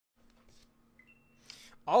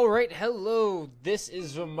Alright, hello, this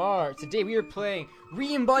is Ramar. Today we are playing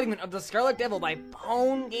Re-Embodiment of the Scarlet Devil by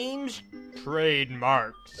PwndGames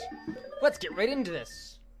Trademarks. Let's get right into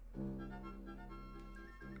this.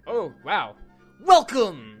 Oh, wow.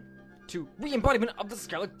 Welcome to Re-Embodiment of the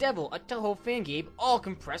Scarlet Devil, a Toho fan game all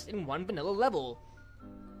compressed in one vanilla level.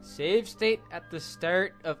 Save state at the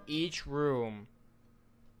start of each room.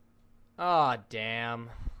 Aw, damn.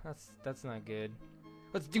 That's not good.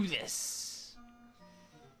 Let's do this.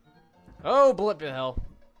 Oh, bullet bill hell.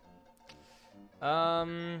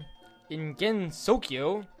 In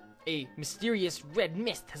Gensokyo, a mysterious red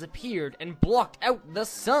mist has appeared and blocked out the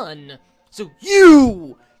sun. So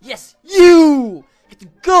you, yes, you, get to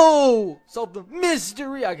go solve the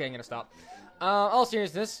mystery. Okay, I'm gonna stop. All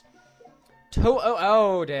seriousness,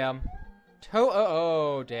 oh damn.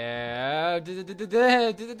 Oh damn.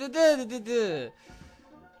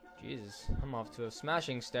 Jesus, I'm off to a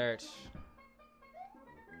smashing start.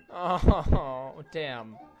 Oh,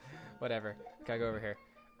 damn. Whatever. Gotta go over here.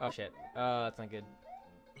 Oh, shit. That's not good.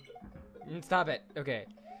 Stop it. Okay.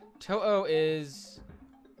 Toho is...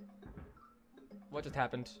 What just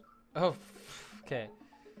happened? Oh, okay.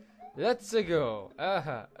 Let's go.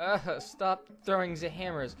 Stop throwing the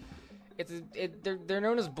hammers. They're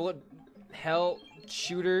known as bullet hell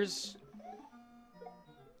shooters.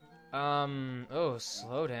 Oh,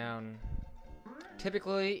 slow down.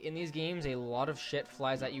 Typically, in these games, a lot of shit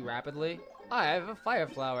flies at you rapidly. I have a fire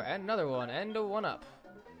flower, and another one, and a 1-up.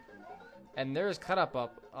 And there's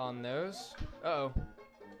cut-up on those. Uh-oh.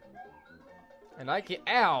 And I can't...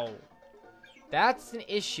 Ow! That's an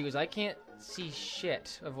issue, is I can't see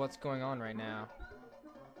shit of what's going on right now.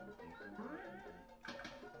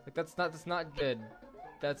 Like, that's not good.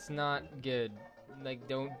 That's not good. Like,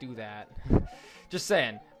 don't do that. Just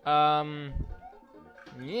saying. Yeah,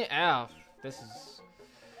 ow. This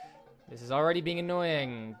is already being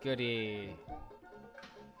annoying. Goody.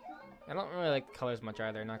 I don't really like the colors much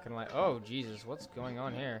either, not gonna lie. Oh, Jesus, what's going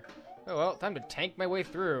on here? Oh, well, time to tank my way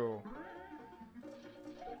through.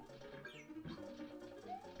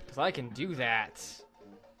 Because I can do that.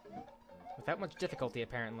 Without much difficulty,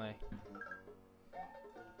 apparently.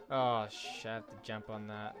 Oh, shit, I have to jump on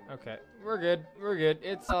that. Okay, we're good. We're good.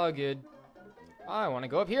 It's all good. I want to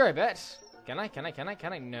go up here, I bet. Can I?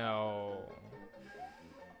 No.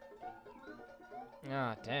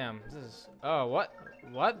 Ah, damn. This is... Oh, what?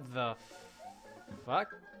 What the fuck?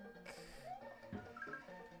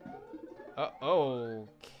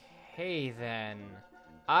 Okay, then.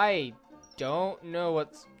 I don't know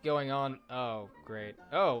what's going on. Oh, great.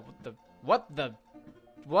 Oh, what the...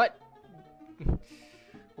 What?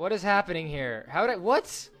 What is happening here?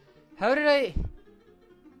 What? How did I...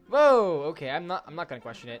 Whoa, okay, I'm not gonna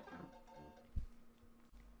question it.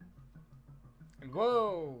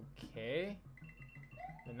 Whoa, okay.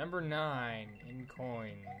 The number 9 in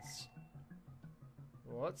coins.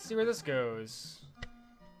 Well, let's see where this goes.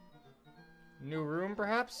 New room,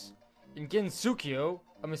 perhaps? In Gensokyo,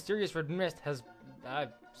 a mysterious red mist has...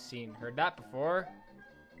 I've heard that before.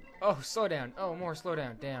 Oh, slow down. Oh, more slow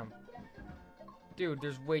down, damn. Dude,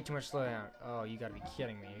 there's way too much slow down. Oh, you gotta be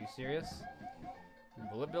kidding me. Are you serious?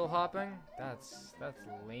 Bullet bill hopping? That's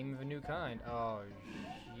lame of a new kind. Oh,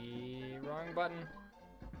 wrong button.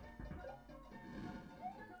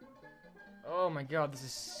 Oh my god, this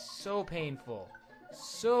is so painful.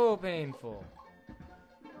 So painful.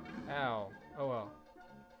 Ow. Oh well.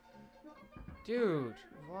 Dude,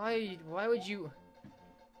 why would you...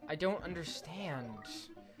 I don't understand.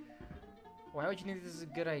 Why would you think this is a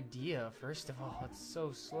good idea, first of all? It's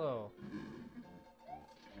so slow.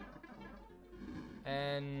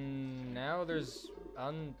 And now there's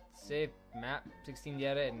unsafe map 16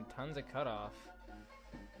 data and tons of cutoff.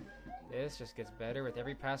 This just gets better with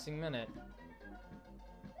every passing minute.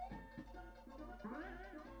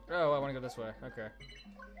 Oh, I want to go this way. Okay.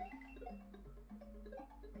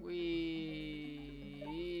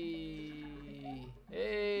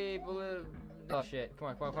 Hey, bullet. Oh shit!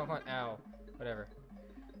 Come on! Ow! Whatever.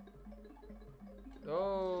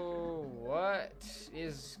 Oh, what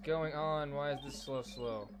is going on? Why is this slow?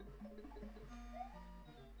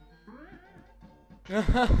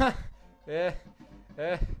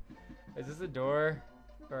 Is this a door?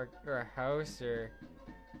 Or a house? Or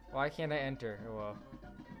why can't I enter? Oh well.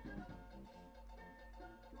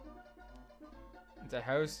 It's a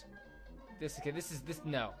house.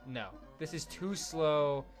 No. This is too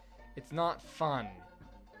slow. It's not fun.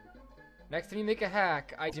 Next time you make a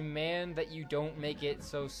hack, I demand that you don't make it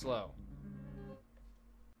so slow.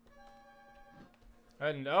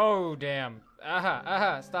 And oh damn.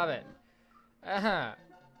 Stop it.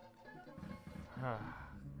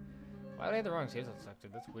 Why did I have the wrong save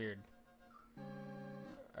selected? That's weird.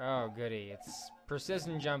 Oh, goody. It's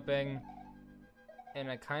precision jumping. And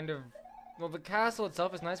I kind of... Well, the castle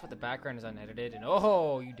itself is nice, but the background is unedited. And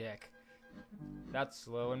oh, you dick. That's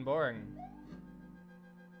slow and boring.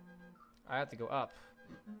 I have to go up.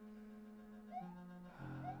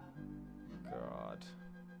 God.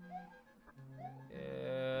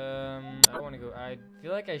 I don't want to go... I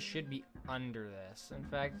feel like I should be under this. In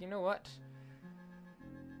fact, you know what?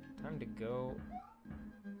 Time to go...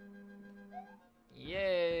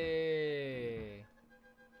 Yay!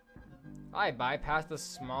 I bypassed the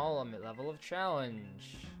small level of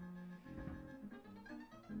challenge.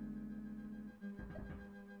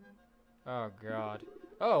 Oh god.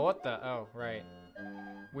 Oh, what the? Oh, right.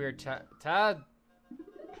 Weird tad.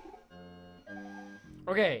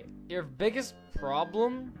 Okay, your biggest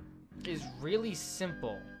problem is really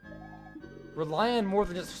simple. Rely on more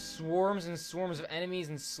than just swarms and swarms of enemies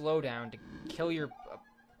and slowdown to kill your...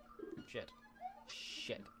 shit.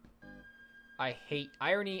 Shit. I hate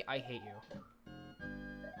irony. I hate you.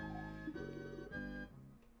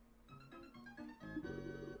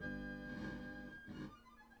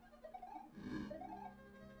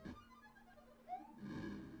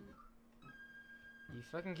 You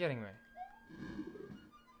fucking kidding me?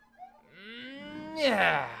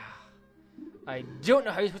 Yeah. I don't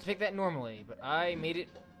know how you're supposed to pick that normally, but I made it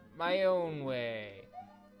my own way.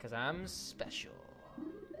 'Cause I'm special.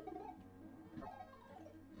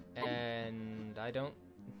 And I don't...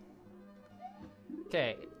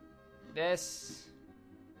 Okay. This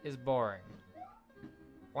is boring.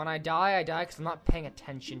 When I die because I'm not paying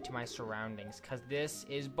attention to my surroundings. Because this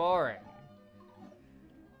is boring.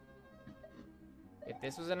 If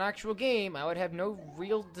this was an actual game, I would have no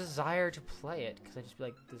real desire to play it. Because I'd just be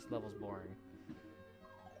like, this level's boring.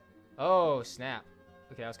 Oh, snap.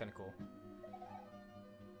 Okay, that was kind of cool.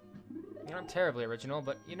 Not terribly original,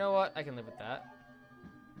 but you know what? I can live with that.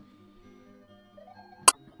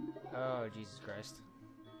 Oh, Jesus Christ.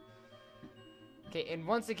 Okay, and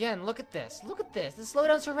once again, look at this. Look at this. The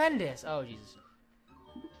slowdown's horrendous. Oh, Jesus.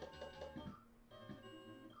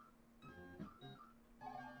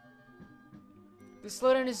 The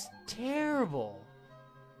slowdown is terrible.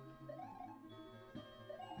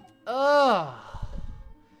 Ugh.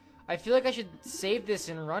 I feel like I should save this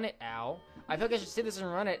and run it, ow. I feel like I should save this and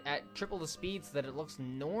run it at triple the speed so that it looks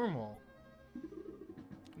normal.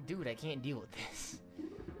 Dude, I can't deal with this.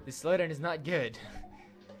 The slowdown is not good.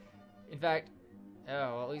 In fact,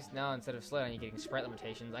 oh, well, at least now instead of slowdown, you're getting sprite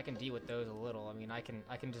limitations. I can deal with those a little. I mean, I can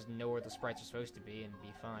just know where the sprites are supposed to be and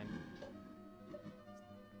be fine.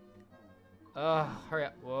 Hurry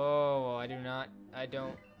up. Whoa, I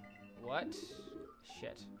don't. What?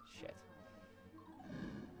 Shit.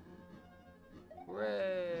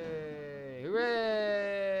 Hooray!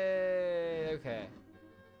 Hooray! Okay.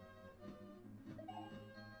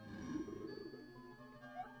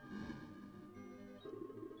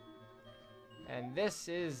 And this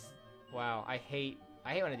is... Wow, I hate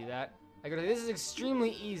when I do that. I go, this is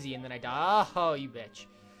extremely easy, and then I die. Oh, you bitch.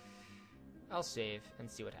 I'll save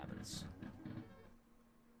and see what happens.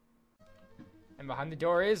 And behind the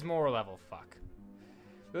door is more level. Fuck.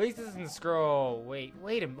 At least this isn't scroll. Wait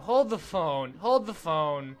a minute. Hold the phone. Hold the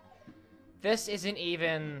phone. This isn't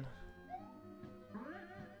even...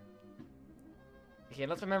 Okay,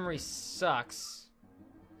 unless my memory sucks.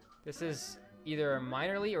 This is either a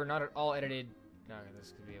minorly or not at all edited... No,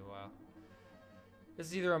 this could be a while. This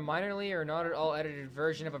is either a minorly or not at all edited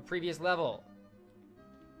version of a previous level.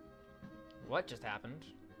 What just happened?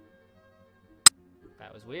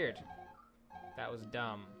 That was weird. That was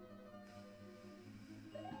dumb.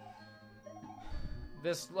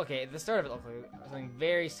 This, okay, the start of it looks like something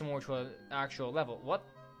very similar to an actual level. What?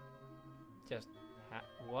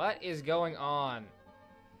 What is going on?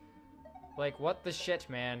 Like, what the shit,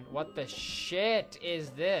 man? What the shit is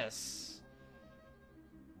this?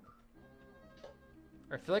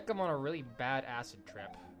 I feel like I'm on a really bad acid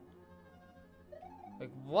trip. Like,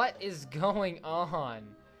 what is going on?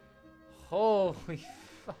 Holy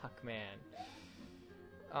fuck, man.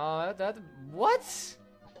 What?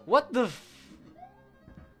 What the f...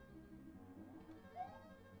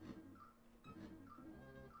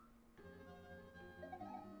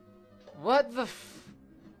 What the f...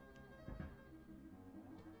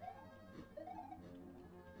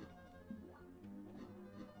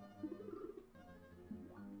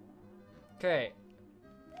 Okay.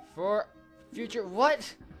 For future...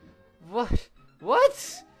 What? What?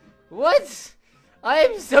 What? What? I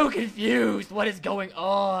am so confused. What is going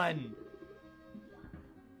on?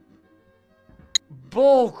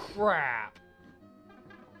 Bull crap.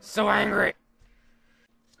 So angry.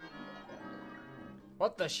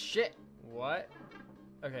 What the shit? What?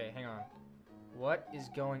 Okay, hang on. What is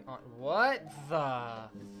going on? What the?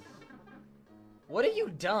 What have you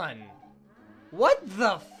done? What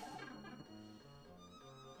the f?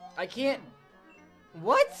 I can't.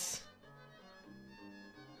 What?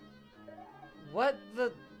 What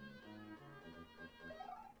the?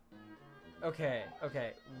 Okay,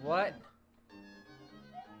 okay. What?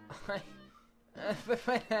 I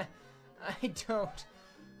don't.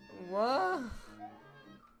 What?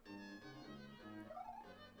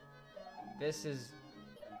 This is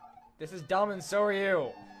dumb, and so are you.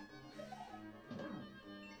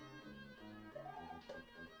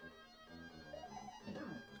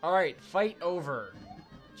 Alright, fight over.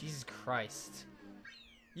 Jesus Christ.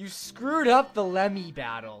 You screwed up the Lemmy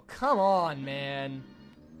battle. Come on, man.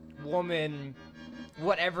 Woman.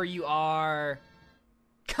 Whatever you are.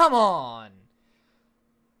 Come on.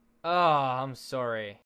 Oh, I'm sorry.